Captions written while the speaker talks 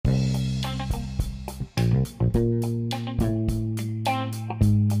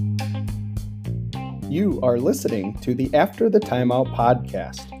You are listening to the After the Timeout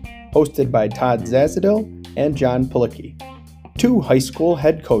podcast, hosted by Todd Zazadil and John Pilicki, two high school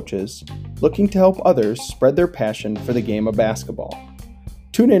head coaches looking to help others spread their passion for the game of basketball.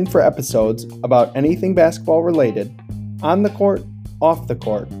 Tune in for episodes about anything basketball related, on the court, off the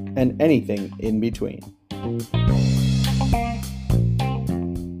court, and anything in between.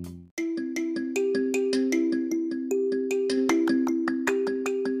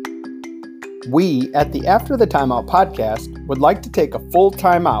 We at the After the Timeout podcast would like to take a full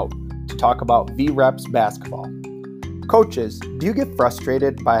timeout to talk about VREPS basketball. Coaches, do you get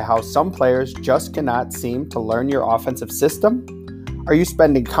frustrated by how some players just cannot seem to learn your offensive system? Are you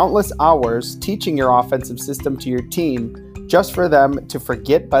spending countless hours teaching your offensive system to your team just for them to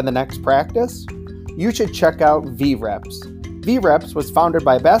forget by the next practice? You should check out VREPS. VREPS was founded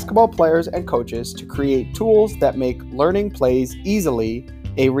by basketball players and coaches to create tools that make learning plays easily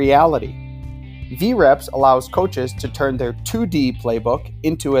a reality. VREPS allows coaches to turn their 2D playbook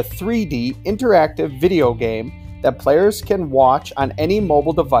into a 3D interactive video game that players can watch on any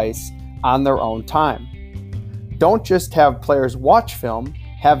mobile device on their own time. Don't just have players watch film,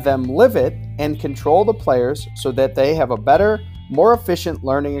 have them live it and control the players so that they have a better, more efficient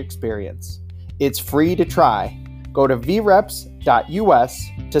learning experience. It's free to try. Go to vreps.us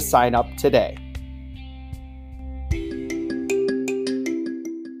to sign up today.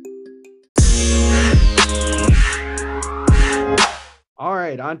 All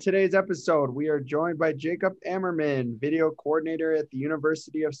right, on today's episode, we are joined by Jacob Ammerman, video coordinator at the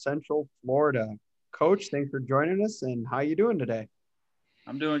University of Central Florida. Coach, thanks for joining us, and how you doing today?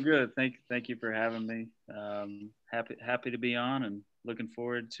 I'm doing good. Thank you for having me. Happy to be on, and looking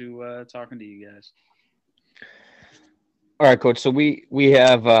forward to talking to you guys. All right, Coach. So we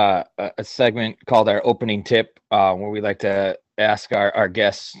have a segment called our opening tip, where we like to ask our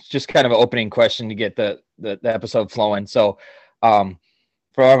guests just kind of an opening question to get the episode flowing. So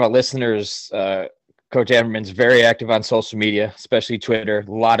for all of our listeners, Coach Ammerman's very active on social media, especially Twitter.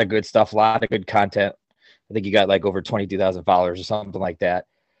 A lot of good stuff, a lot of good content. I think you got like over 22,000 followers or something like that.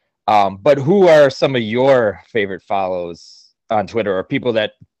 But who are some of your favorite follows on Twitter, or people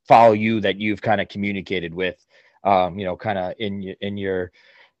that follow you that you've kind of communicated with, kind of in your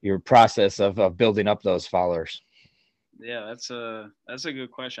process of building up those followers? Yeah, that's a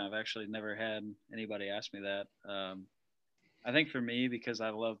good question. I've actually never had anybody ask me that. I think for me, because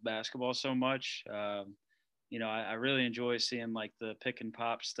I love basketball so much, I really enjoy seeing like the pick and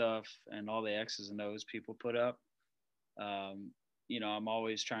pop stuff and all the X's and O's people put up. I'm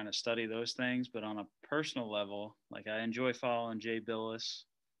always trying to study those things, but on a personal level, like I enjoy following Jay Billis.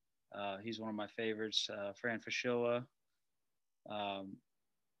 He's one of my favorites. Fran Fraschilla. A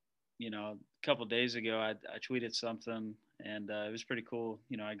couple of days ago, I tweeted something, and it was pretty cool.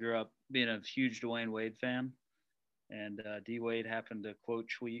 I grew up being a huge Dwayne Wade fan. And D Wade happened to quote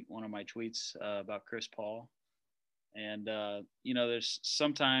tweet one of my tweets about Chris Paul. And, there's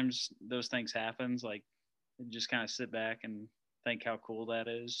sometimes those things happens, like just kind of sit back and think how cool that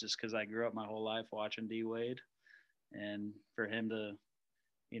is, just because I grew up my whole life watching D Wade. And for him to,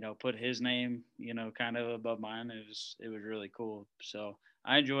 put his name, kind of above mine, it was really cool. So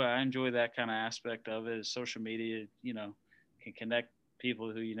I enjoy that kind of aspect of it. Is social media, can connect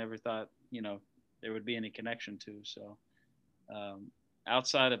people who you never thought, there would be any connection to. So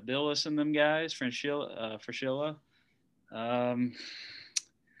outside of Billis and them guys, Fraschilla,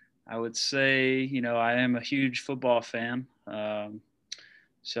 I would say, I am a huge football fan.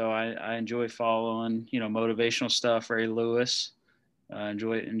 So I enjoy following, motivational stuff, Ray Lewis.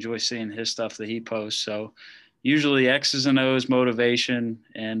 Enjoy seeing his stuff that he posts. So usually X's and O's, motivation,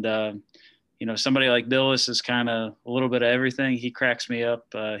 and somebody like Billis is kind of a little bit of everything. He cracks me up.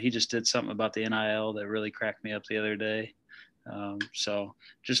 He just did something about the NIL that really cracked me up the other day. So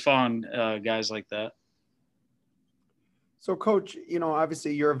just following guys like that. So, Coach,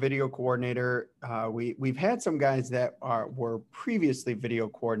 obviously you're a video coordinator. We've had some guys that were previously video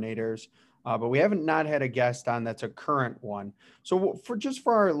coordinators, but we haven't not had a guest on that's a current one. So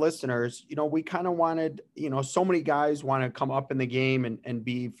for our listeners, we kind of wanted, so many guys want to come up in the game and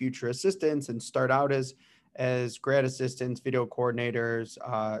be future assistants and start out as grad assistants, video coordinators,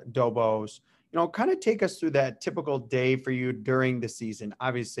 dobos. Kind of take us through that typical day for you during the season.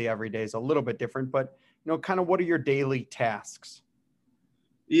 Obviously, every day is a little bit different, but kind of what are your daily tasks?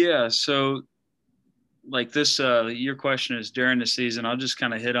 Yeah, so like this, your question is during the season. I'll just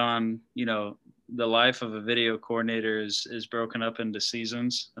kind of hit on, the life of a video coordinator is broken up into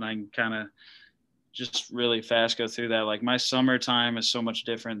seasons, and I can kind of just really fast go through that. Like my summertime is so much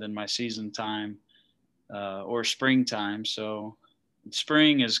different than my season time. or springtime. So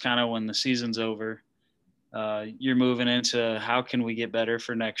spring is kind of when the season's over. You're moving into how can we get better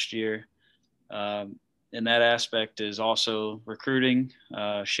for next year. And that aspect is also recruiting,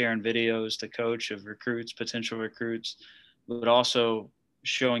 sharing videos to coach of recruits, potential recruits, but also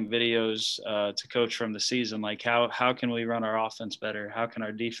showing videos to coach from the season, like how can we run our offense better? How can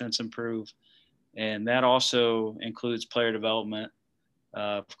our defense improve? And that also includes player development,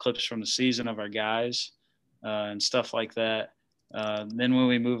 clips from the season of our guys and stuff like that. Then when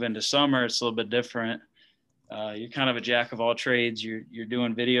we move into summer, it's a little bit different. You're kind of a jack of all trades. You're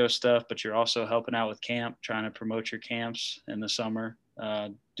doing video stuff, but you're also helping out with camp, trying to promote your camps in the summer,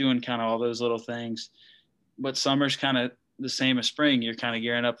 doing kind of all those little things. But summer's kind of the same as spring. You're kind of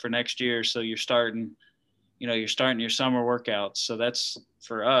gearing up for next year. So you're starting your summer workouts. So that's,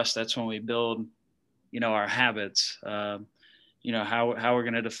 for us, that's when we build, our habits, how we're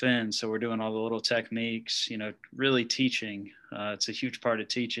going to defend. So we're doing all the little techniques, really teaching. It's a huge part of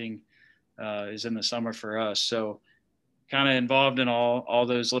teaching. Is in the summer for us. So kind of involved in all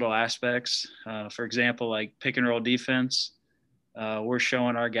those little aspects. For example, like pick and roll defense. We're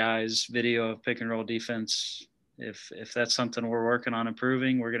showing our guys video of pick and roll defense. If that's something we're working on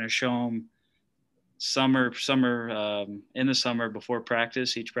improving, we're going to show them in the summer before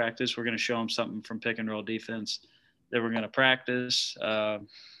practice, each practice, we're going to show them something from pick and roll defense that we're going to practice.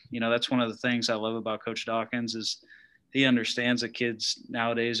 That's one of the things I love about Coach Dawkins is he understands that kids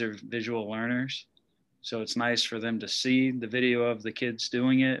nowadays are visual learners. So it's nice for them to see the video of the kids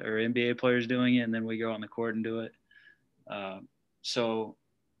doing it or NBA players doing it, and then we go on the court and do it. So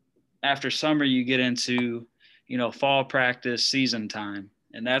after summer, you get into, fall practice, season time.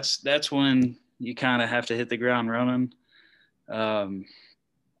 And that's when you kind of have to hit the ground running. It's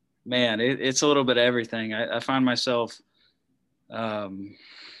a little bit of everything. I find myself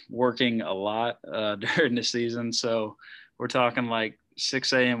working a lot during the season. So we're talking like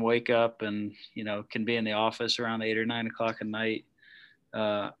 6 a.m. wake up and, can be in the office around 8 or 9 o'clock at night.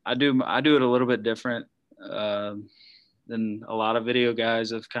 I do it a little bit different than a lot of video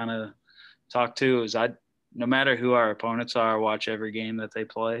guys have kind of talked to. No matter who our opponents are, I watch every game that they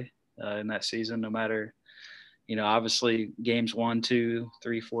play in that season, no matter, obviously games 1, 2,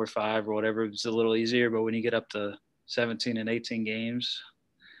 3, 4, 5 or whatever, it's a little easier. But when you get up to 17 and 18 games,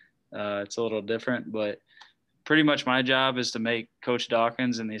 it's a little different. But pretty much my job is to make Coach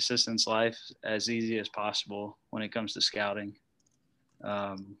Dawkins and the assistant's life as easy as possible when it comes to scouting.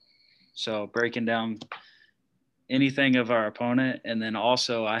 So breaking down anything of our opponent, and then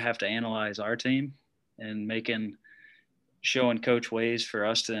also I have to analyze our team and showing coach ways for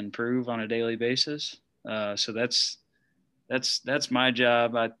us to improve on a daily basis. So that's my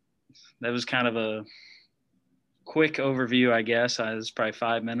job. That was kind of a quick overview, I guess. It was probably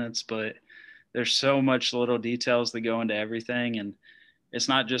 5 minutes, but there's so much little details that go into everything. And it's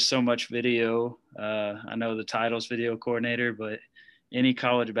not just so much video. I know the title's video coordinator, but any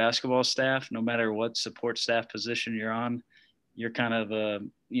college basketball staff, no matter what support staff position you're on, you're kind of a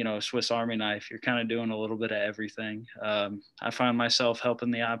Swiss Army knife. You're kind of doing a little bit of everything. I find myself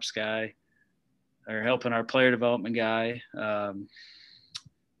helping the ops guy or helping our player development guy.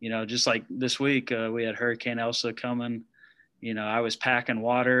 Just like this week, we had Hurricane Elsa coming. I was packing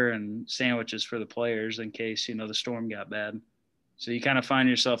water and sandwiches for the players in case, the storm got bad. So you kind of find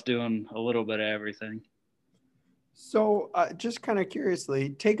yourself doing a little bit of everything. So just kind of curiously,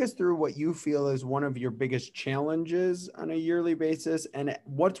 take us through what you feel is one of your biggest challenges on a yearly basis, and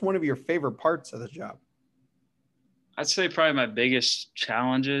what's one of your favorite parts of the job? I'd say probably my biggest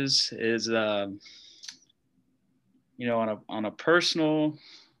challenges is, on a personal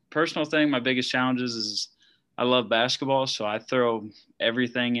thing, my biggest challenges is I love basketball, so I throw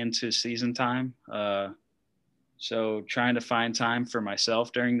everything into season time. So trying to find time for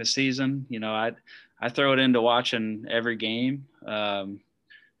myself during the season, I throw it into watching every game.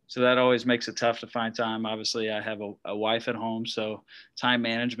 So that always makes it tough to find time. Obviously, I have a wife at home, so time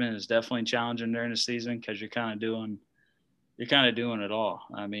management is definitely challenging during the season because you're kind of doing it all.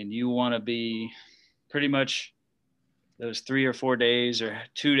 I mean, you want to be pretty much those 3 or 4 days or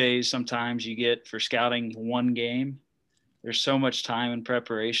 2 days sometimes you get for scouting one game. There's so much time and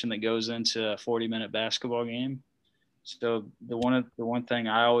preparation that goes into a 40-minute basketball game. So the one thing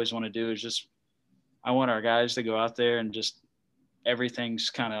I always want to do is I want our guys to go out there and just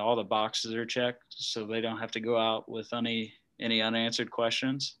everything's kind of all the boxes are checked so they don't have to go out with any unanswered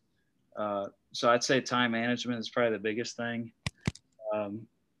questions. So I'd say time management is probably the biggest thing.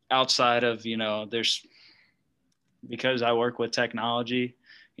 Outside of, because I work with technology,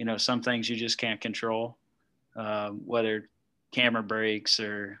 some things you just can't control, whether camera breaks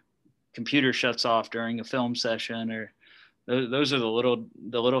or, computer shuts off during a film session, or those are the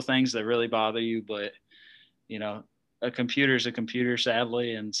little things that really bother you. But a computer is a computer,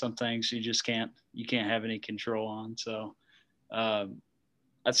 sadly, and some things you can't have any control on. So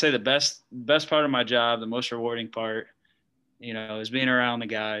I'd say the best part of my job, the most rewarding part, is being around the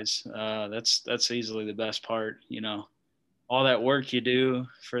guys. That's easily the best part. All that work you do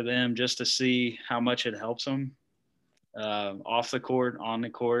for them just to see how much it helps them off the court, on the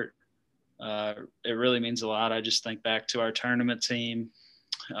court. It really means a lot. I just think back to our tournament team.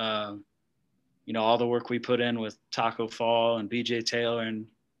 All the work we put in with Taco Fall and BJ Taylor and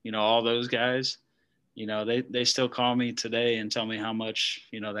all those guys. They still call me today and tell me how much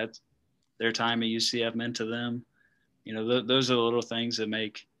that their time at UCF meant to them. Those are the little things that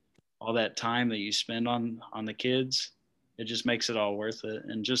make all that time that you spend on the kids. It just makes it all worth it.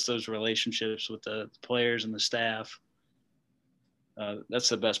 And just those relationships with the players and the staff. That's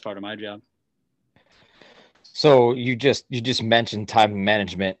the best part of my job. So you just mentioned time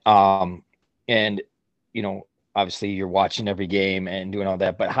management. And, obviously you're watching every game and doing all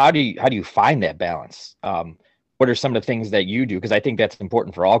that, but how do you find that balance? What are some of the things that you do? Because I think that's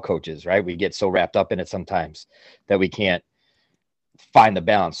important for all coaches, right? We get so wrapped up in it sometimes that we can't find the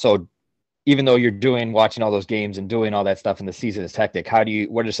balance. So even though you're watching all those games and doing all that stuff and the season is hectic,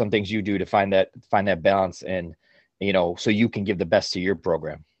 what are some things you do to find that balance and, so you can give the best to your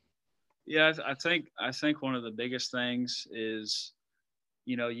program? Yeah, I think one of the biggest things is,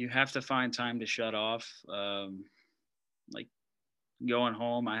 you have to find time to shut off. Like going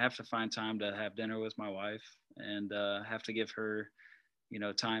home, I have to find time to have dinner with my wife and have to give her,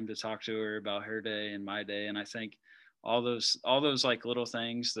 time to talk to her about her day and my day. And I think all those like little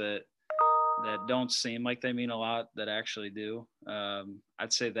things that don't seem like they mean a lot that actually do.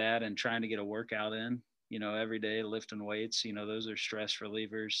 I'd say that, and trying to get a workout in, every day, lifting weights, those are stress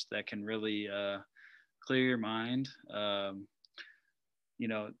relievers that can really clear your mind.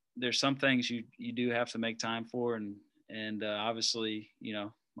 There's some things you do have to make time for, and obviously,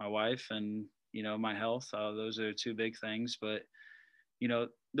 my wife and, my health, those are two big things. But,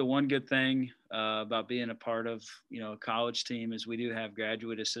 the one good thing about being a part of, a college team is we do have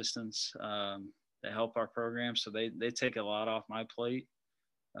graduate assistants that help our program. So they take a lot off my plate.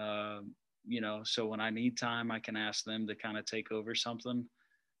 So when I need time, I can ask them to kind of take over something,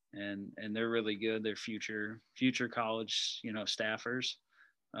 and they're really good. They're future college, staffers.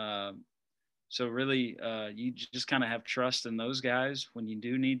 So really, you just kind of have trust in those guys when you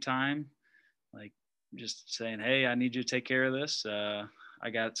do need time, like just saying, hey, I need you to take care of this. I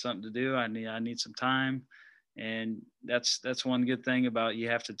got something to do. I need some time. And that's one good thing about, you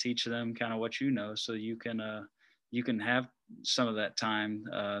have to teach them kind of what so you can have some of that time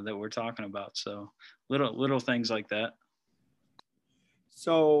that we're talking about. So little things like that.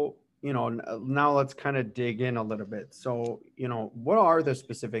 So, now let's kind of dig in a little bit. So, what are the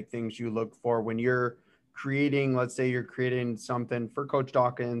specific things you look for when you're creating, let's say you're creating something for Coach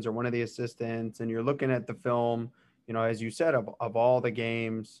Dawkins or one of the assistants, and you're looking at the film, as you said, of all the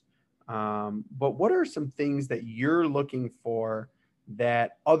games. But what are some things that you're looking for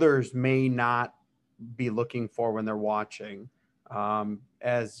that others may not be looking for when they're watching,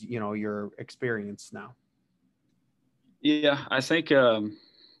 as your experience now? Yeah, I think it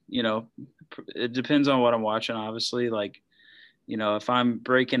depends on what I'm watching, obviously. Like, if I'm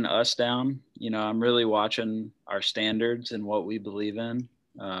breaking us down, I'm really watching our standards and what we believe in.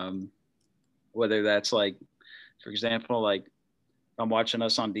 Whether that's like, for example, like I'm watching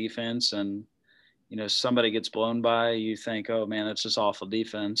us on defense and, somebody gets blown by, you think, oh man, that's just awful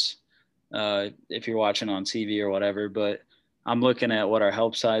defense. If you're watching on TV or whatever, but I'm looking at what our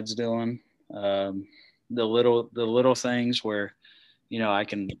help side's doing. The little things where, I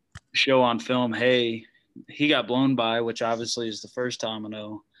can show on film, hey, he got blown by, which obviously is the first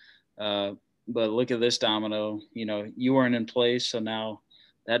domino. But look at this domino, you weren't in place. So now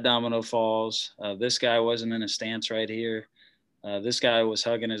that domino falls. This guy wasn't in a stance right here. This guy was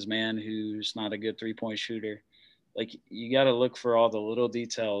hugging his man who's not a good 3-point shooter. Like, you got to look for all the little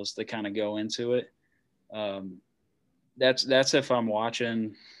details that kind of go into it. That's if I'm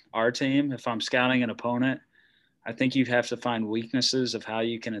watching our team. If I'm scouting an opponent, I think you have to find weaknesses of how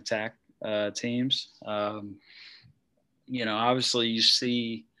you can attack teams. Obviously you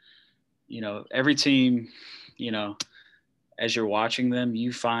see, every team, as you're watching them,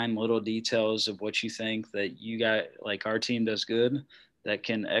 you find little details of what you think that you got, like our team does good, that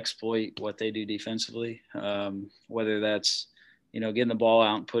can exploit what they do defensively. Whether that's, getting the ball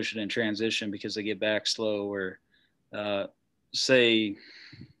out and push it in transition because they get back slow, or say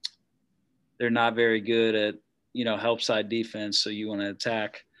they're not very good at, help side defense. So you want to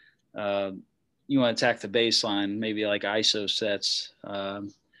attack You want to attack the baseline, maybe like ISO sets,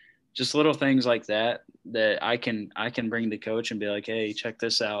 just little things like that I can bring to coach and be like, hey, check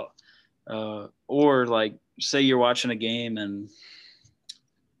this out. Or like, say you're watching a game and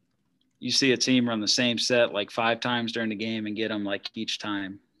you see a team run the same set like 5 times during the game and get them like each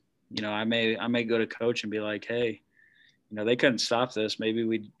time. I may go to coach and be like, hey, they couldn't stop this. Maybe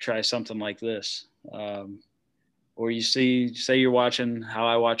we'd try something like this. Or say you're watching how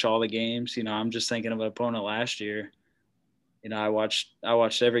I watch all the games. I'm just thinking of an opponent last year. I watched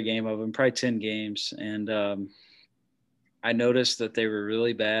every game of them, probably 10 games. And I noticed that they were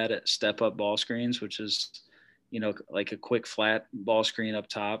really bad at step up ball screens, which is, like a quick flat ball screen up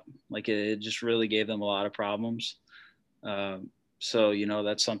top. Like it just really gave them a lot of problems. So,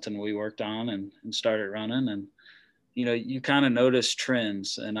 that's something we worked on and started running. And, you kind of notice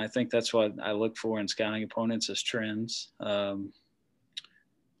trends. And I think that's what I look for in scouting opponents is trends.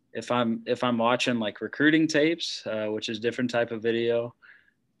 If I'm watching like recruiting tapes, which is different type of video,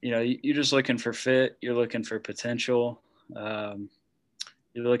 you're just looking for fit. You're looking for potential.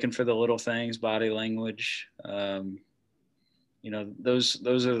 You're looking for the little things, body language. Those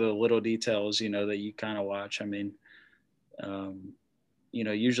are the little details, that you kind of watch. I mean,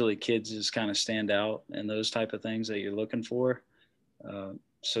 usually kids just kind of stand out and those type of things that you're looking for.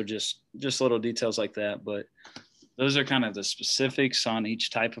 So just little details like that. But those are kind of the specifics on each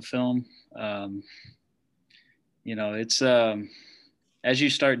type of film. It's as you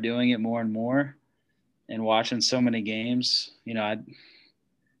start doing it more and more and watching so many games,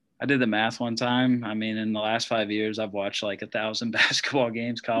 I did the math one time. I mean, in the last 5 years, I've watched like 1,000 basketball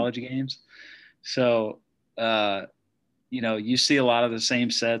games, college games. So, you see a lot of the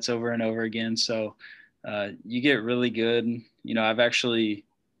same sets over and over again. So you get really good.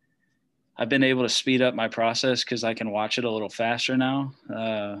 I've been able to speed up my process because I can watch it a little faster now,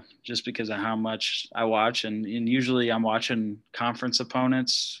 just because of how much I watch. And usually I'm watching conference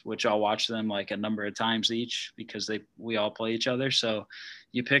opponents, which I'll watch them like a number of times each because we all play each other. So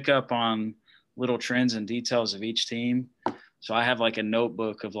you pick up on little trends and details of each team. So I have like a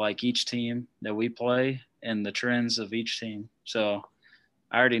notebook of like each team that we play and the trends of each team. So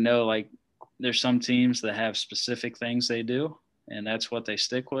I already know like there's some teams that have specific things they do and that's what they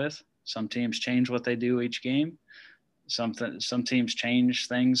stick with. Some teams change what they do each game. Some teams change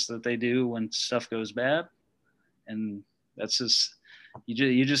things that they do when stuff goes bad, and that's just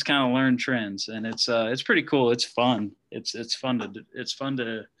you just kind of learn trends, and it's pretty cool. It's fun. It's fun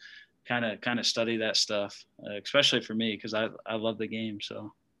to kind of study that stuff, especially for me because I love the game.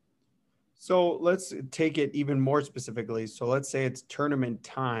 So let's take it even more specifically. So let's say it's tournament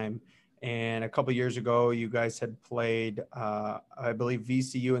time. And a couple of years ago, you guys had played, I believe,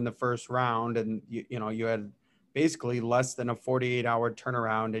 VCU in the first round, and you had basically less than a 48-hour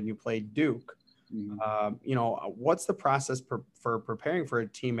turnaround, and you played Duke. Mm-hmm. What's the process for preparing for a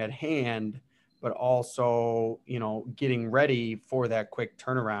team at hand, but also getting ready for that quick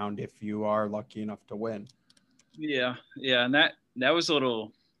turnaround if you are lucky enough to win? Yeah, and that was a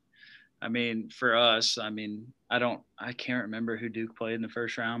little. I mean, for us, I can't remember who Duke played in the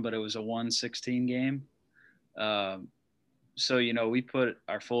first round, but it was a 1-16 game. So, we put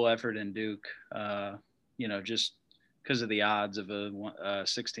our full effort in Duke, just because of the odds of a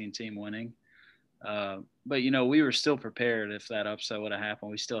 16 team winning. But, we were still prepared if that upset would have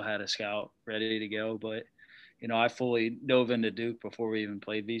happened. We still had a scout ready to go. But, I fully dove into Duke before we even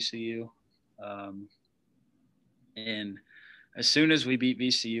played VCU. And as soon as we beat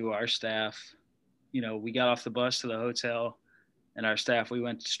VCU, our staff, we got off the bus to the hotel and our staff, we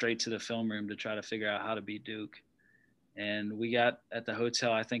went straight to the film room to try to figure out how to beat Duke. And we got at the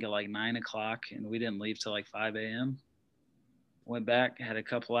hotel, I think at like 9:00 and we didn't leave till like 5 a.m. Went back, had a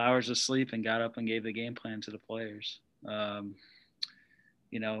couple hours of sleep and got up and gave the game plan to the players. That's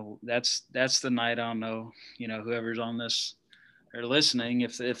the night. I don't know, whoever's on this or listening,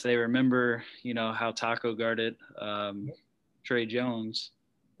 if they remember, how Taco guarded, Trey Jones,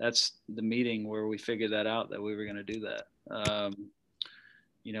 that's the meeting where we figured that out, that we were going to do that.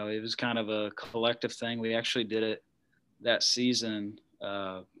 It was kind of a collective thing. We actually did it that season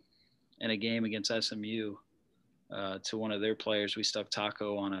in a game against SMU to one of their players. We stuck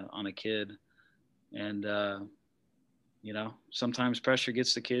Taco on a kid. And, sometimes pressure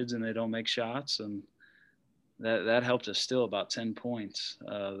gets the kids and they don't make shots. And that helped us still about 10 points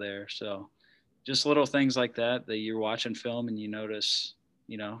there. So, just little things like that you're watching film and you notice,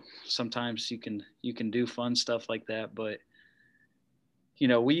 sometimes you can do fun stuff like that. But,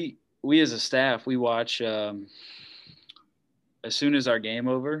 we as a staff, we watch as soon as our game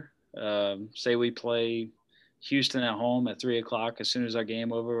over, say we play Houston at home at 3:00. As soon as our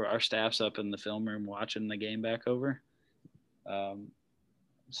game over, our staff's up in the film room watching the game back over.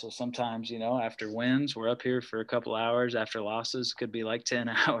 So sometimes, after wins, we're up here for a couple hours. After losses, could be like 10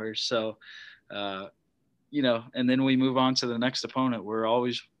 hours. So, and then we move on to the next opponent. We're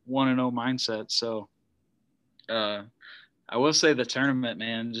always 1-0 mindset. So I will say the tournament,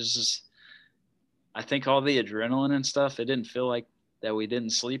 man, I think all the adrenaline and stuff, it didn't feel like that we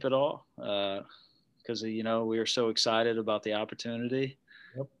didn't sleep at all. Because we were so excited about the opportunity.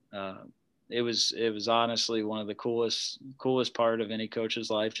 Yep. It was honestly one of the coolest part of any coach's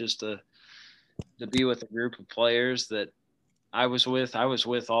life, just to be with a group of players that I was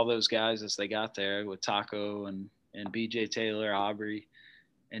with all those guys as they got there, with Taco and BJ Taylor, Aubrey,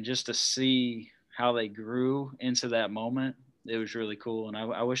 and just to see how they grew into that moment. It was really cool. And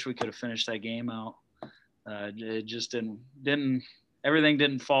I wish we could have finished that game out. It just didn't everything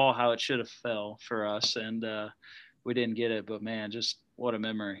didn't fall how it should have fell for us. And we didn't get it, but man, just what a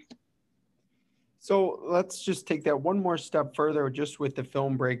memory. So let's just take that one more step further, just with the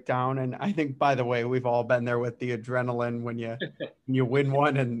film breakdown. And I think, by the way, we've all been there with the adrenaline when you win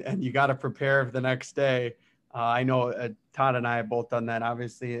one and you got to prepare for the next day. I know Todd and I have both done that,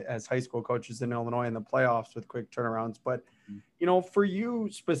 obviously, as high school coaches in Illinois in the playoffs with quick turnarounds. But, for you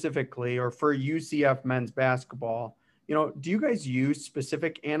specifically, or for UCF men's basketball, do you guys use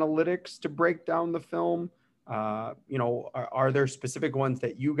specific analytics to break down the film? Are there specific ones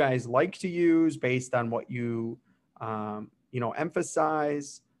that you guys like to use based on what you,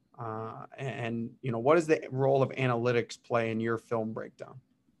 emphasize? And what does the role of analytics play in your film breakdown?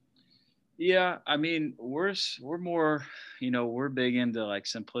 Yeah, I mean, we're more, we're big into like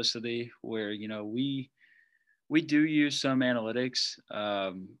simplicity, where, we do use some analytics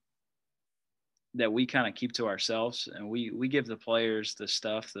that we kind of keep to ourselves, and we give the players the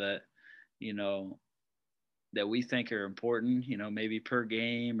stuff that, that we think are important, maybe per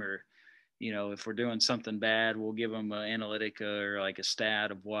game, or, if we're doing something bad, we'll give them an analytic or like a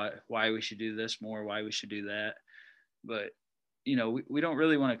stat of why we should do this more, why we should do that. But, we don't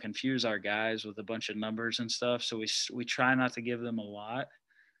really want to confuse our guys with a bunch of numbers and stuff. So we try not to give them a lot.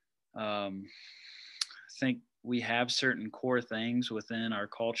 I think we have certain core things within our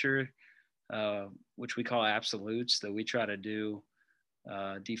culture, which we call absolutes, that we try to do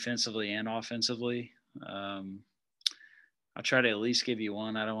defensively and offensively. I'll try to at least give you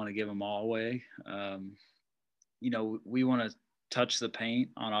one. I don't want to give them all away. We want to touch the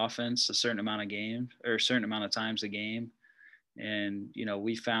paint on offense a certain amount of games, or a certain amount of times a game. And,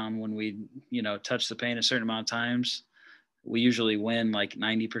 we found when we, touch the paint a certain amount of times, we usually win like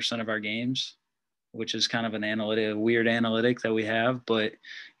 90% of our games, which is kind of a weird analytic that we have. But,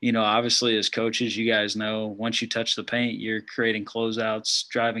 obviously as coaches, you guys know, once you touch the paint, you're creating closeouts,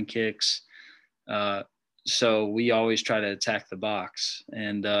 driving kicks. So we always try to attack the box,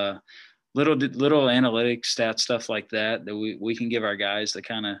 and little analytic stat stuff like that we can give our guys that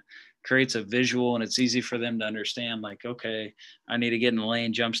kind of creates a visual, and it's easy for them to understand, like, okay, I need to get in the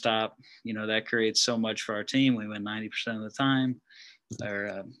lane, jump stop. That creates so much for our team. We win 90% of the time,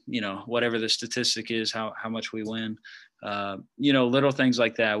 or, whatever the statistic is, how much we win. Little things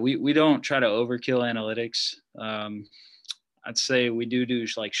like that. We don't try to overkill analytics. I'd say we do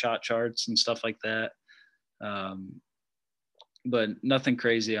like shot charts and stuff like that. But nothing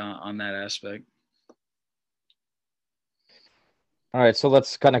crazy on that aspect. All right, so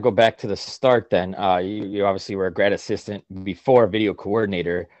let's kind of go back to the start then. You obviously were a grad assistant before a video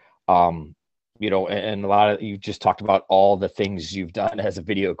coordinator, and a lot of, you just talked about all the things you've done as a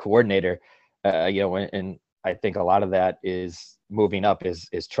video coordinator, and I think a lot of that is moving up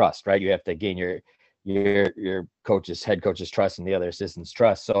is trust, right? You have to gain your coach's, head coach's trust and the other assistants'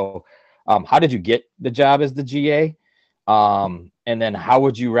 trust. So how did you get the job as the GA? And then how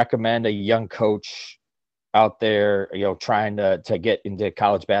would you recommend a young coach out there, trying to get into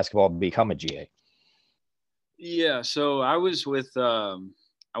college basketball, become a GA? Yeah. So I was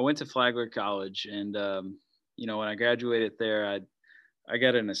I went to Flagler College, and, when I graduated there, I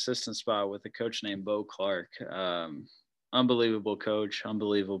got an assistant spot with a coach named Bo Clark. Unbelievable coach,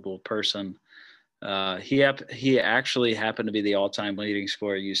 unbelievable person. He actually happened to be the all-time leading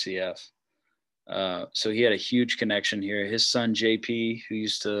scorer at UCF. So he had a huge connection here. His son, JP, who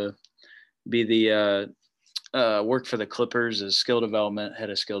used to be the work for the Clippers as head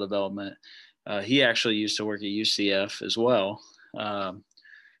of skill development. He actually used to work at UCF as well.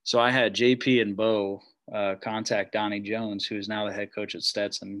 So I had JP and Bo contact Donnie Jones, who is now the head coach at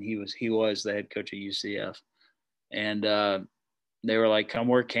Stetson. He was the head coach at UCF. And they were like, come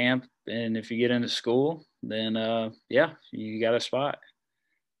work camp, and if you get into school, then you got a spot.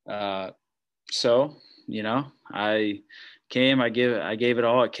 So you know, I gave it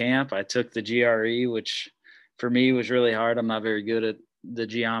all at camp. I took the GRE, which for me was really hard. I'm not very good at the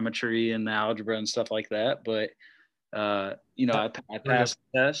geometry and the algebra and stuff like that, but you know, I passed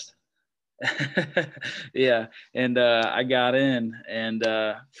the test. Yeah. And I got in, and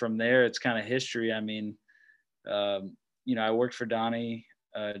from there it's kind of history. I mean, you know, I worked for Donnie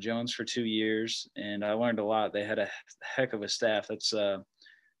Jones for 2 years, and I learned a lot. They had a heck of a staff. That's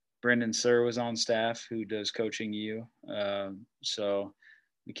Brendan Sir was on staff, who does coaching you. So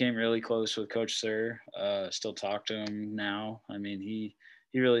became really close with Coach Sir. Still talk to him now. I mean, he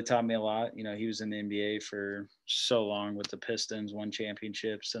really taught me a lot. You know, he was in the NBA for so long with the Pistons, won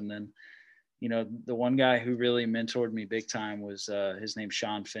championships, and then, you know, the one guy who really mentored me big time was his name's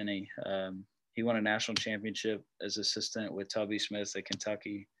Sean Finney. He won a national championship as assistant with Tubby Smith at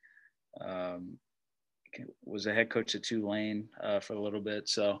Kentucky. Was a head coach at Tulane for a little bit.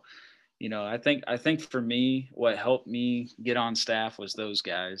 So, you know, I think for me, what helped me get on staff was those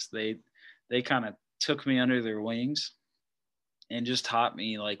guys. They kind of took me under their wings and just taught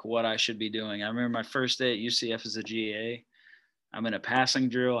me like what I should be doing. I remember my first day at UCF as a GA. I'm in a passing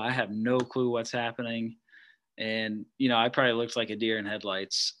drill. I have no clue what's happening. And, you know, I probably looked like a deer in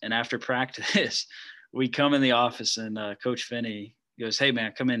headlights. And after practice, we come in the office, and Coach Finney goes, "Hey,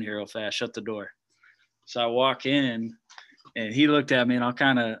 man, come in here real fast. Shut the door." So I walk in, and he looked at me, and I'll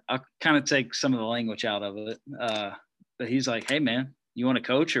kind of take some of the language out of it. But he's like, "Hey, man, you want to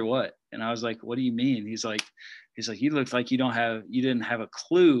coach or what?" And I was like, "What do you mean?" He's like, "You looked like you didn't have a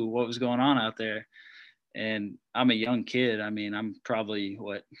clue what was going on out there." And I'm a young kid. I mean, I'm probably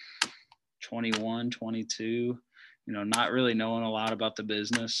 21, 22, you know, not really knowing a lot about the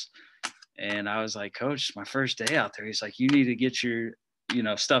business. And I was like, "Coach, it's my first day out there." He's like, "You need to get your, you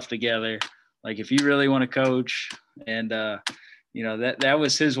know, stuff together. Like, if you really want to coach." And, you know, that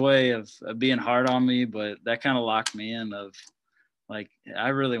was his way of being hard on me, but that kind of locked me in of like, I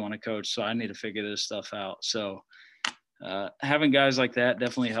really want to coach, so I need to figure this stuff out. So having guys like that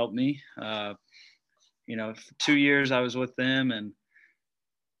definitely helped me. You know, for 2 years I was with them, and,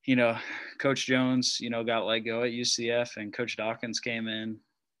 you know, Coach Jones, you know, got let go at UCF, and Coach Dawkins came in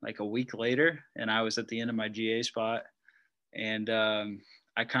like a week later, and I was at the end of my GA spot. And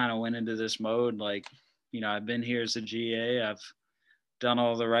I kind of went into this mode like, you know, I've been here as a GA. I've done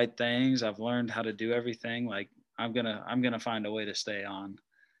all the right things. I've learned how to do everything. Like, I'm gonna find a way to stay on.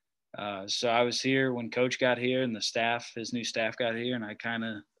 So I was here when Coach got here, and his new staff got here, and I kind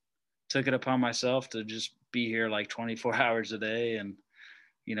of took it upon myself to just be here like 24 hours a day, and,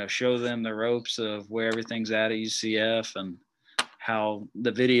 you know, show them the ropes of where everything's at UCF and how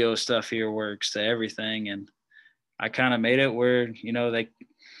the video stuff here works to everything. And I kind of made it where, you know,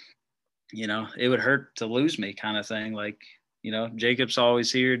 it would hurt to lose me kind of thing. Like, you know, Jacob's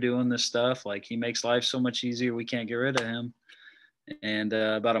always here doing this stuff. Like, he makes life so much easier. We can't get rid of him. And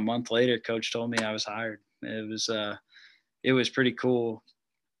about a month later, Coach told me I was hired. It was pretty cool.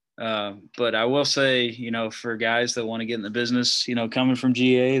 But I will say, you know, for guys that want to get in the business, you know, coming from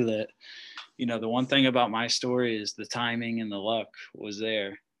GA, that, you know, the one thing about my story is the timing and the luck was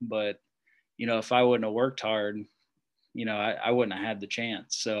there. But, you know, if I wouldn't have worked hard, you know, I wouldn't have had the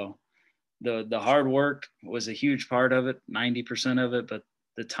chance. So the hard work was a huge part of it, 90% of it, but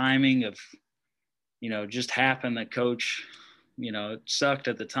the timing of, you know, just happened that Coach, you know, it sucked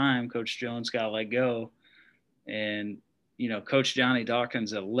at the time. Coach Jones got let go, and, you know, Coach Johnny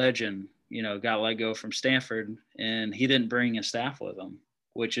Dawkins, a legend, you know, got let go from Stanford, and he didn't bring a staff with him,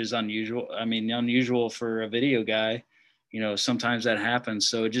 which is unusual. I mean, unusual for a video guy. You know, sometimes that happens.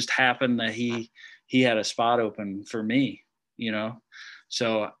 So it just happened that he had a spot open for me, you know.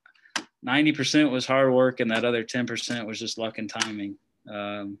 So 90% was hard work, and that other 10% was just luck and timing.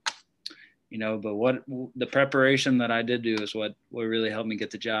 You know, but what the preparation that I did do is what really helped me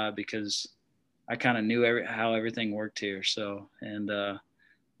get the job, because I kind of knew how everything worked here. So, and the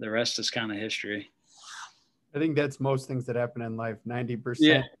rest is kind of history. I think that's most things that happen in life.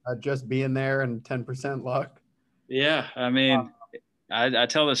 90% just being there and 10% luck. Yeah. I mean, I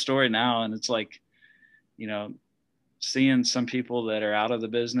tell this story now, and it's like, you know, seeing some people that are out of the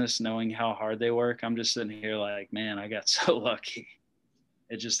business, knowing how hard they work, I'm just sitting here like, man, I got so lucky.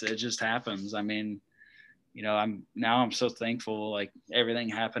 It just happens. I mean, you know, I'm so thankful. Like, everything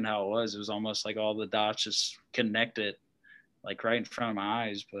happened how it was. It was almost like all the dots just connected, like right in front of my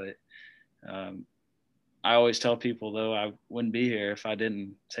eyes. But I always tell people, though, I wouldn't be here if I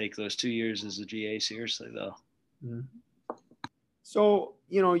didn't take those 2 years as a GA seriously, though. Mm-hmm. So,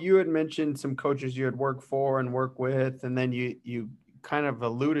 you know, you had mentioned some coaches you had worked for and worked with, and then you kind of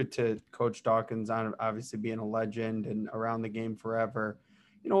alluded to Coach Dawkins on obviously being a legend and around the game forever.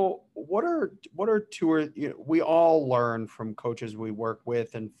 What are two or we all learn from coaches we work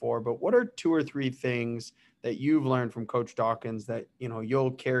with and for, but what are two or three things that you've learned from Coach Dawkins that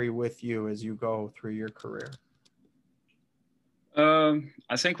you'll carry with you as you go through your career?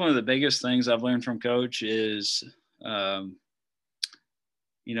 I think one of the biggest things I've learned from Coach is, um,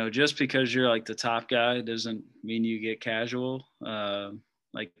 just because you're like the top guy doesn't mean you get casual.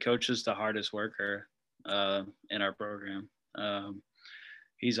 Like Coach is the hardest worker in our program.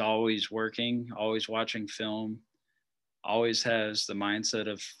 He's always working, always watching film, always has the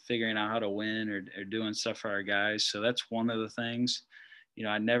mindset of figuring out how to win or doing stuff for our guys. So that's one of the things.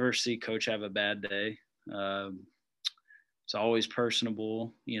 I never see Coach have a bad day. It's always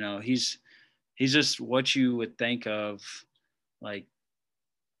personable. He's just what you would think of, like,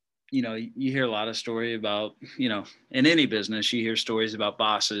 you hear a lot of story about, in any business, you hear stories about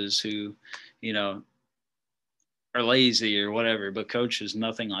bosses who, are lazy or whatever, but Coach is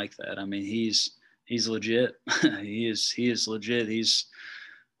nothing like that. I mean, he's legit. he is legit.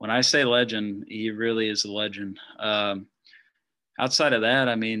 When I say legend, he really is a legend. Outside of that,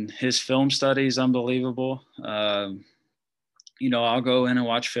 I mean, his film study is unbelievable. I'll go in and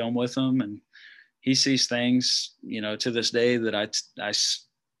watch film with him, and he sees things, to this day that I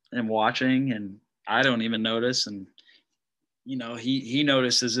am watching and I don't even notice. And, he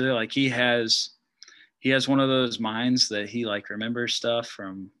notices it. Like he has one of those minds that he like remembers stuff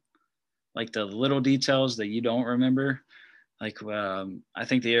from like the little details that you don't remember. Like, I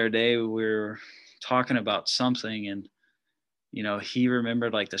think the other day we were talking about something, and, he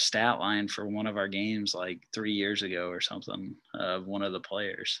remembered like the stat line for one of our games like 3 years ago or something of one of the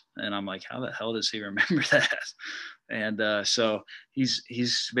players. And I'm like, how the hell does he remember that? And so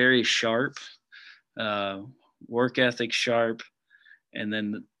he's very sharp, work ethic sharp. And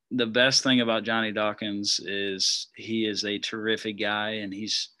then the best thing about Johnny Dawkins is he is a terrific guy, and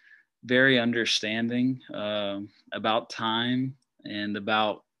he's very understanding about time and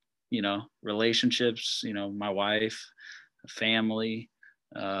about, relationships, my wife, family.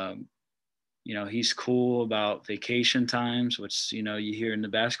 He's cool about vacation times, which, you hear in the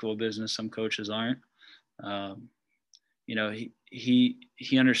basketball business, some coaches aren't. He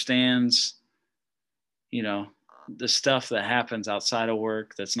understands, the stuff that happens outside of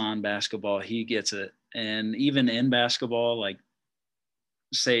work that's non-basketball. He gets it. And even in basketball, like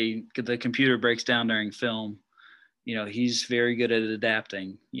say the computer breaks down during film, he's very good at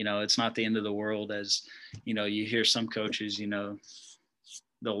adapting. It's not the end of the world, as, you hear some coaches,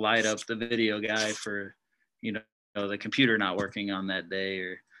 they'll light up the video guy for, the computer not working on that day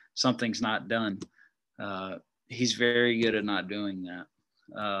or something's not done. He's very good at not doing that.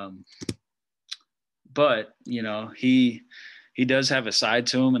 But, he does have a side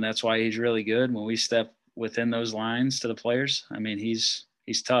to him, and that's why he's really good when we step within those lines to the players. I mean, he's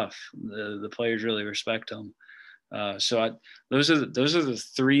tough. The players really respect him. Those are the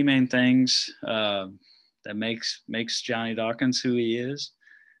three main things that makes Johnny Dawkins who he is,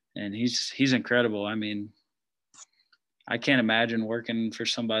 and he's incredible. I mean, I can't imagine working for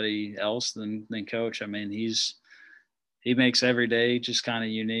somebody else than Coach. I mean, he makes every day just kind of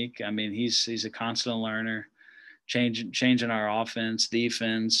unique. I mean, he's a constant learner, changing our offense,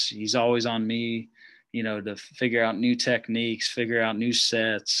 defense. He's always on me, to figure out new techniques, figure out new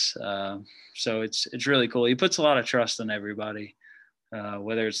sets. So it's really cool. He puts a lot of trust in everybody,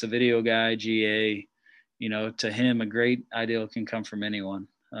 whether it's the video guy, GA, to him, a great idea can come from anyone.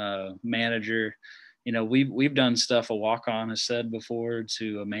 Manager, we've done stuff a walk-on has said before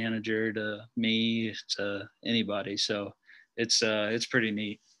to a manager, to me, to anybody. So it's pretty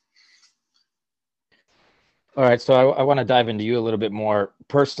neat. All right. So I want to dive into you a little bit more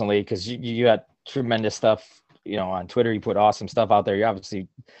personally, because you got tremendous stuff, on Twitter. You put awesome stuff out there. You're obviously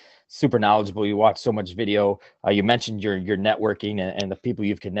super knowledgeable. You watch so much video. You mentioned your networking and the people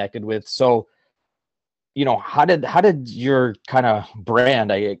you've connected with. So, how did your kind of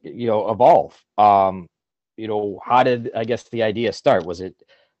brand, evolve? How did, I guess, the idea start? Was it,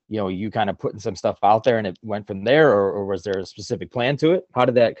 you kind of putting some stuff out there and it went from there, or was there a specific plan to it? How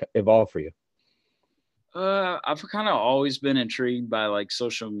did that evolve for you? I've kind of always been intrigued by like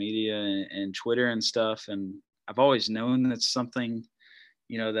social media and Twitter and stuff. And I've always known that's something,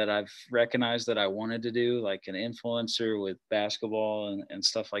 that I've recognized that I wanted to do, like an influencer with basketball and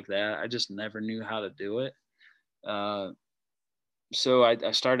stuff like that. I just never knew how to do it. So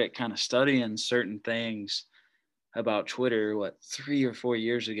I started kind of studying certain things about Twitter, 3 or 4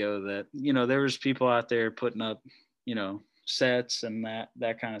 years ago, that, there was people out there putting up, sets and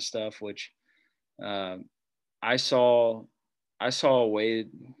that kind of stuff, which, I saw a way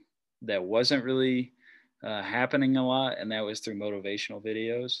that wasn't really happening a lot, and that was through motivational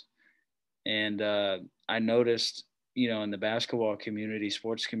videos. And I noticed, in the basketball community,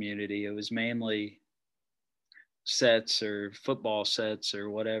 sports community, it was mainly sets or football sets or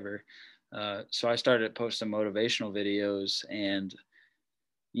whatever. So I started posting motivational videos, and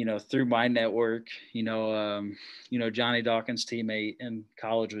through my network, Johnny Dawkins' teammate in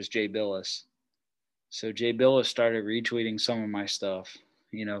college was Jay Billis. So Jay Billis started retweeting some of my stuff.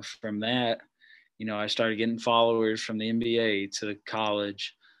 From that, I started getting followers from the NBA to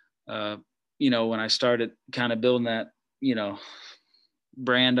college. When I started kind of building that,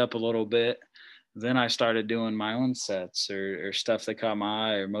 brand up a little bit, then I started doing my own sets or stuff that caught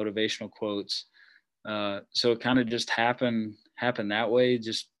my eye or motivational quotes. So it kind of just happened that way.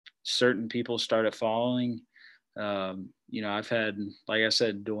 Just certain people started following. I've had, like I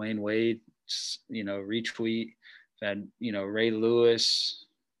said, Dwayne Wade, retweet. I've had, Ray Lewis,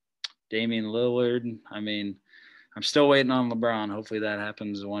 Damian Lillard. I mean, I'm still waiting on LeBron. Hopefully that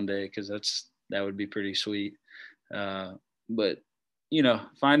happens one day, because that would be pretty sweet. But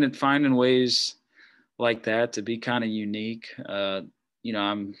finding ways like that to be kind of unique.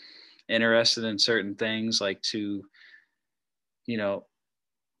 I'm interested in certain things, like I'm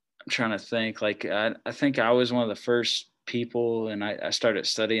trying to think, like, I think I was one of the first people, and I started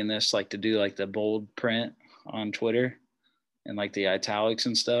studying this, like, to do like the bold print on Twitter and like the italics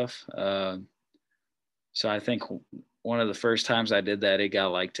and stuff. So I think one of the first times I did that, it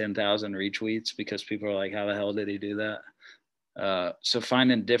got like 10,000 retweets, because people are like, how the hell did he do that? So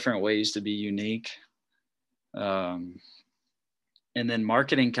finding different ways to be unique. And then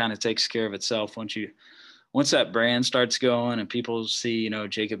marketing kind of takes care of itself once that brand starts going and people see,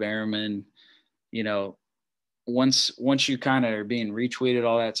 Jacob Ehrman, once you kind of are being retweeted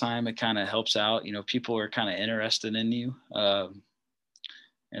all that time, it kind of helps out. People are kind of interested in you.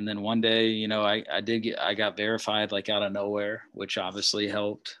 And then one day, I got verified, like, out of nowhere, which obviously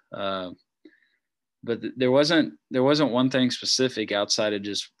helped. But there wasn't one thing specific outside of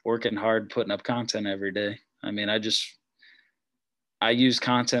just working hard, putting up content every day. I mean, I use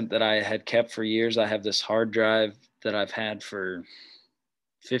content that I had kept for years. I have this hard drive that I've had for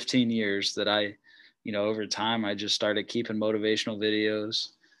 15 years that over time, I just started keeping motivational videos,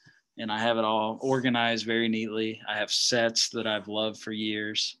 and I have it all organized very neatly. I have sets that I've loved for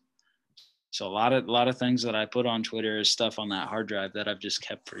years. So a lot of things that I put on Twitter is stuff on that hard drive that I've just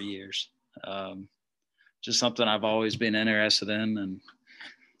kept for years. Just something I've always been interested in. And,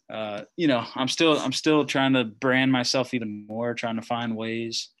 I'm still trying to brand myself even more, trying to find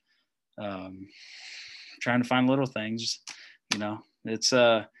ways, trying to find little things. It's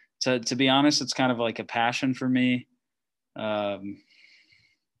to be honest, it's kind of like a passion for me. I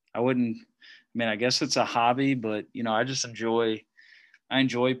guess it's a hobby, but I just enjoy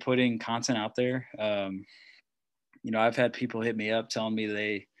putting content out there. I've had people hit me up telling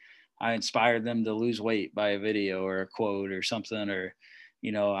me I inspired them to lose weight by a video or a quote or something, or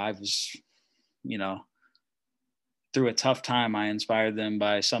I was, through a tough time, I inspired them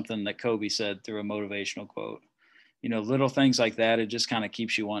by something that Kobe said through a motivational quote. Little things like that. It just kind of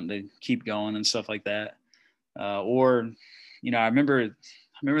keeps you wanting to keep going and stuff like that. Or I remember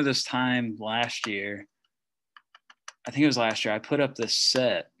this time last year. I think it was last year. I put up this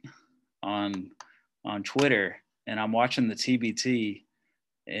set on Twitter, and I'm watching the TBT,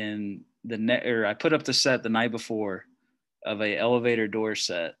 and I put up the set the night before of a elevator door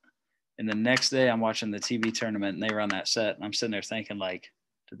set, and the next day I'm watching the TV tournament, and they run that set, and I'm sitting there thinking, like,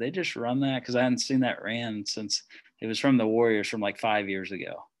 did they just run that? Because I hadn't seen that ran since it was from the Warriors from like 5 years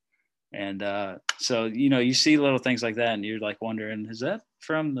ago. And so you see little things like that, and you're like wondering, is that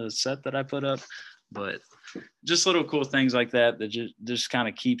from the set that I put up? But just little cool things like that just kind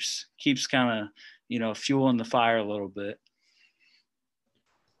of keeps kind of fueling the fire a little bit.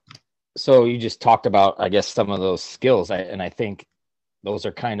 So you just talked about, I guess, some of those skills, and I think those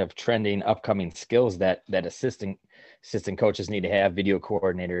are kind of trending, upcoming skills that assistant coaches need to have, video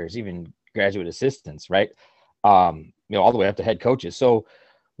coordinators, even graduate assistants, right? All the way up to head coaches. So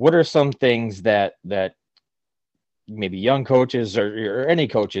what are some things that maybe young coaches or any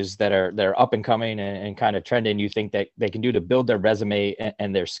coaches that are up and coming and kind of trending, you think that they can do to build their resume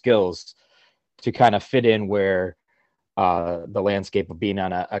and their skills to kind of fit in where the landscape of being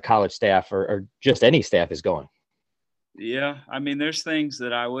on a college staff or just any staff is going? Yeah. I mean, there's things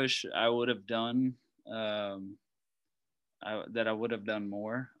that I wish I would have done, that I would have done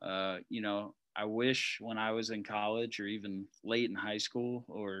more. I wish when I was in college or even late in high school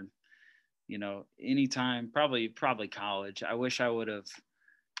or, anytime, probably college, I wish I would have,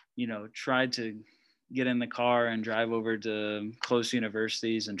 tried to get in the car and drive over to close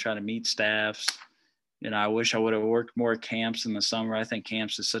universities and try to meet staffs, I wish I would have worked more camps in the summer. I think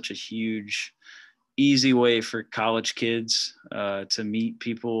camps is such a huge, easy way for college kids to meet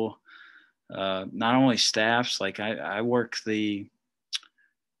people, not only staffs. Like I worked the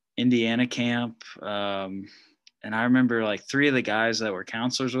Indiana camp, and I remember like 3 of the guys that were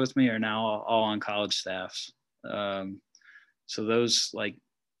counselors with me are now all on college staffs. So those, like,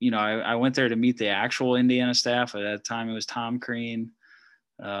 I went there to meet the actual Indiana staff. At that time, it was Tom Crean.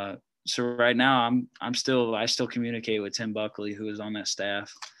 So right now I still communicate with Tim Buckley, who is on that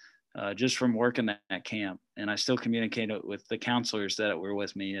staff, just from working that camp. And I still communicate with the counselors that were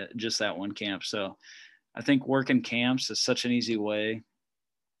with me at just that one camp. So I think working camps is such an easy way.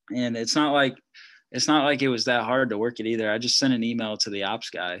 And it's not like it was that hard to work it either. I just sent an email to the ops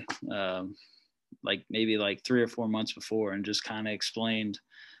guy, like maybe like 3 or 4 months before, and just kind of explained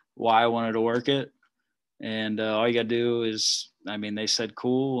why I wanted to work it. And all you got to do is, they said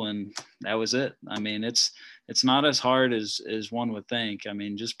cool, and that was it. It's not as hard as one would think.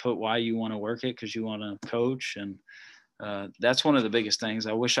 Just put why you want to work it, because you want to coach. And that's one of the biggest things.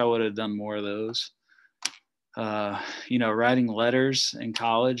 I wish I would have done more of those. Writing letters in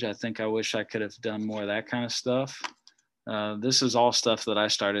college, I think I wish I could have done more of that kind of stuff. This is all stuff that I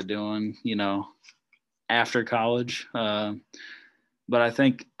started doing, after college. But I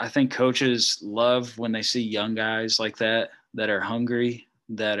think coaches love when they see young guys like that are hungry,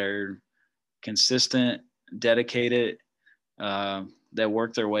 that are consistent, dedicated, that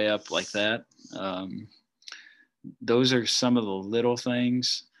work their way up like that. Those are some of the little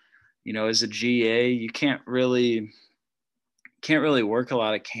things. As a GA, you can't really work a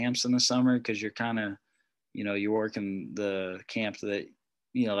lot of camps in the summer, because you're kind of, you're working the camp that,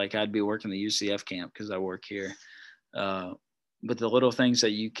 like I'd be working the UCF camp because I work here. But the little things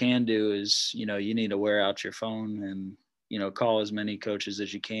that you can do is, you need to wear out your phone and, call as many coaches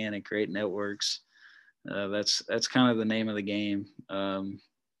as you can and create networks. That's kind of the name of the game.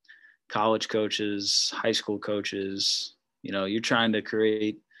 College coaches, high school coaches, you're trying to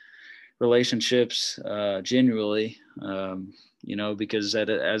create relationships genuinely, because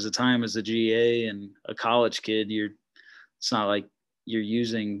as a time as a GA and a college kid, it's not like you're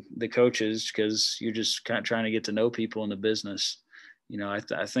using the coaches, because you're just kind of trying to get to know people in the business.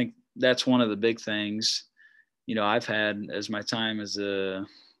 I think that's one of the big things, I've had as my time as a,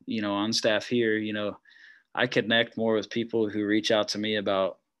 on staff here. I connect more with people who reach out to me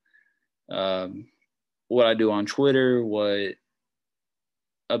about what I do on Twitter,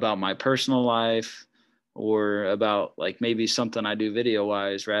 about my personal life, or about like maybe something I do video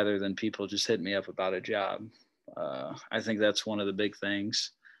wise, rather than people just hit me up about a job. I think that's one of the big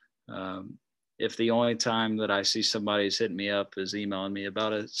things. If the only time that I see somebody's hitting me up is emailing me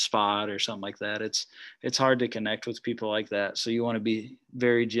about a spot or something like that, it's hard to connect with people like that. So you want to be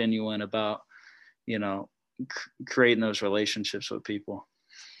very genuine about, creating those relationships with people.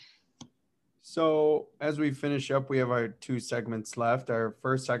 So as we finish up, we have our 2 segments left. Our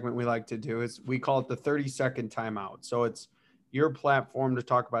first segment we like to do is, we call it the 30-second timeout. So it's your platform to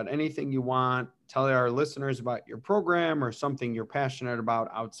talk about anything you want. Tell our listeners about your program or something you're passionate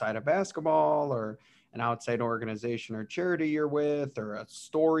about outside of basketball, or an outside organization or charity you're with, or a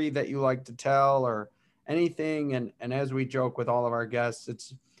story that you like to tell, or anything. And as we joke with all of our guests,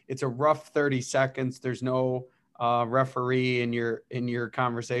 it's a rough 30 seconds. There's no referee in your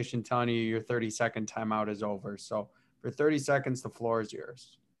conversation telling you your 30-second timeout is over. So for 30 seconds, the floor is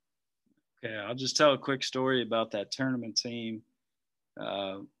yours. Okay, I'll just tell a quick story about that tournament team.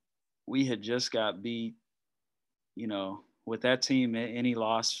 We had just got beat. With that team, any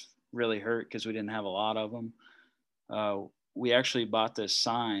loss really hurt, because we didn't have a lot of them. We actually bought this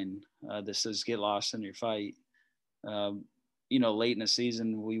sign that says "Get lost in your fight." Late in the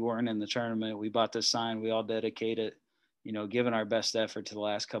season, we weren't in the tournament. We bought this sign. We all dedicated, giving our best effort to the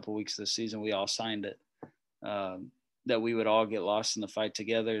last couple of weeks of the season. We all signed it, that we would all get lost in the fight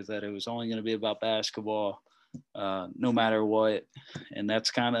together, that it was only going to be about basketball, no matter what. And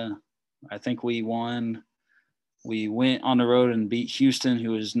that's kind of, I think we won. We went on the road and beat Houston,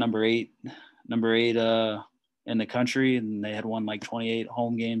 who was number eight in the country, and they had won like 28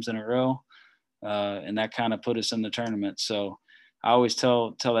 home games in a row. And that kind of put us in the tournament. So I always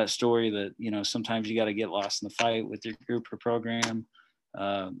tell that story that, sometimes you got to get lost in the fight with your group or program,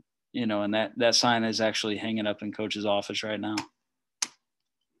 and that sign is actually hanging up in Coach's office right now.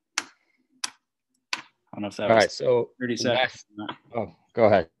 I don't know if that all was right, so 30 seconds. Oh, go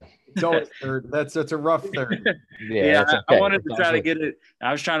ahead. So that's a rough third. Yeah, okay. I wanted to try to get it.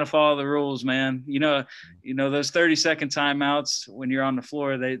 I was trying to follow the rules, man. Those 30-second timeouts when you're on the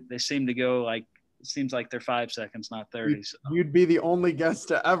floor, they seem to go like it seems like they're 5 seconds, not 30. So. You'd be the only guest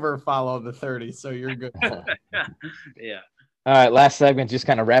to ever follow the 30, so you're good. Yeah. All right, last segment, just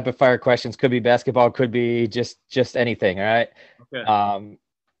kind of rapid fire questions. Could be basketball, could be just anything. All right. Okay.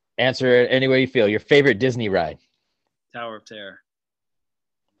 Answer it any way you feel. Your favorite Disney ride? Tower of Terror.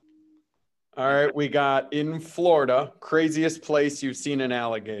 All right, we got in Florida, craziest place you've seen an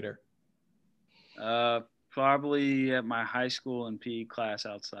alligator. Probably at my high school and PE class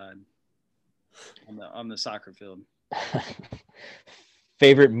outside on the soccer field.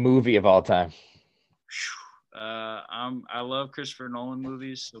 Favorite movie of all time? I love Christopher Nolan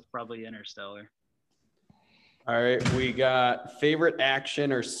movies, so probably Interstellar. All right, we got favorite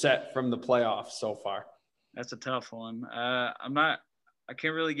action or set from the playoffs so far. That's a tough one. I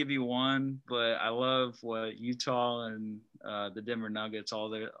can't really give you one, but I love what Utah and the Denver Nuggets, all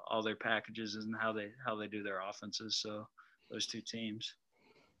their packages and how they do their offenses. So those two teams.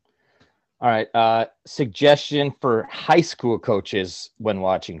 All right. Suggestion for high school coaches when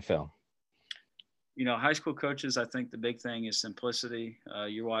watching film. High school coaches, I think the big thing is simplicity.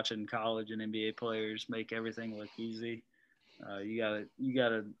 You're watching college and NBA players make everything look easy. You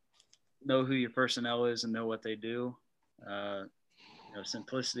gotta know who your personnel is and know what they do.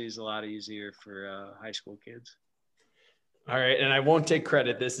 Simplicity is a lot easier for high school kids. All right, and I won't take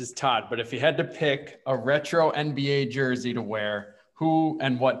credit. This is Todd, but if you had to pick a retro NBA jersey to wear, who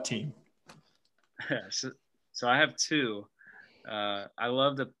and what team? So I have two. I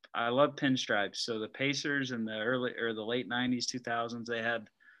love pinstripes. So the Pacers in the late 90s, 2000s, they had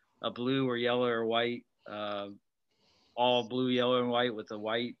a blue or yellow or white, all blue, yellow, and white with a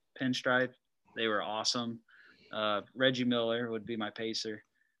white pinstripe. They were awesome. Reggie Miller would be my Pacer.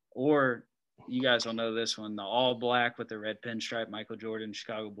 Or you guys will know this one, the all black with the red pinstripe Michael Jordan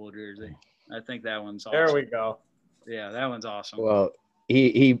Chicago Bull jersey. I think that one's awesome. There we go. Yeah, that one's awesome. Well,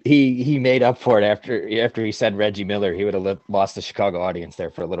 he made up for it after he said Reggie Miller. He would have lost the Chicago audience there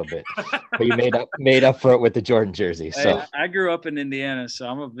for a little bit, but you made up for it with the Jordan jersey. So I grew up in Indiana, so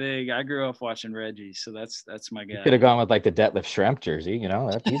I grew up watching Reggie, so that's my guy. You could have gone with like the Detlef Schrempf jersey, he's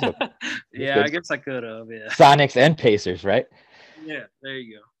yeah, I guess I could have. Yeah, Sonics and Pacers, right? Yeah, there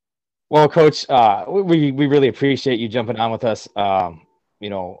you go. Well, Coach, we really appreciate you jumping on with us.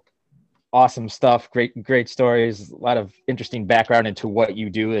 Awesome stuff. Great stories. A lot of interesting background into what you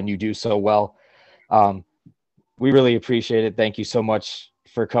do, and you do so well. We really appreciate it. Thank you so much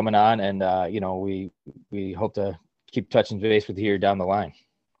for coming on. And, we hope to keep touching base with you here down the line.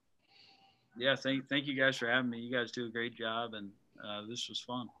 Yeah. Thank you guys for having me. You guys do a great job, and this was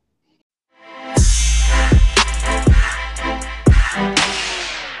fun.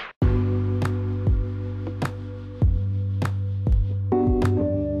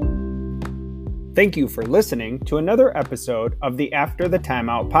 Thank you for listening to another episode of the After the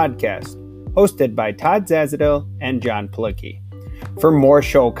Timeout podcast, hosted by Todd Zazadil and John Palicki. For more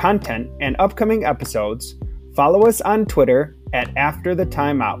show content and upcoming episodes, follow us on Twitter at After the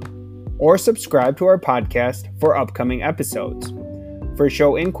Timeout, or subscribe to our podcast for upcoming episodes. For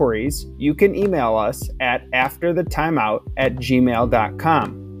show inquiries, you can email us at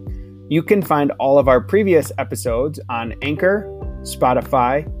afterthetimeout@gmail.com. You can find all of our previous episodes on Anchor,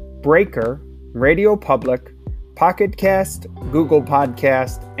 Spotify, Breaker, Radio Public, Pocket Cast, Google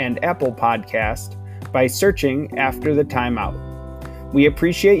Podcast, and Apple Podcast by searching After the Timeout. We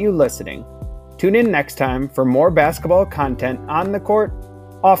appreciate you listening. Tune in next time for more basketball content on the court,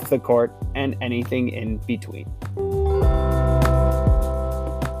 off the court, and anything in between.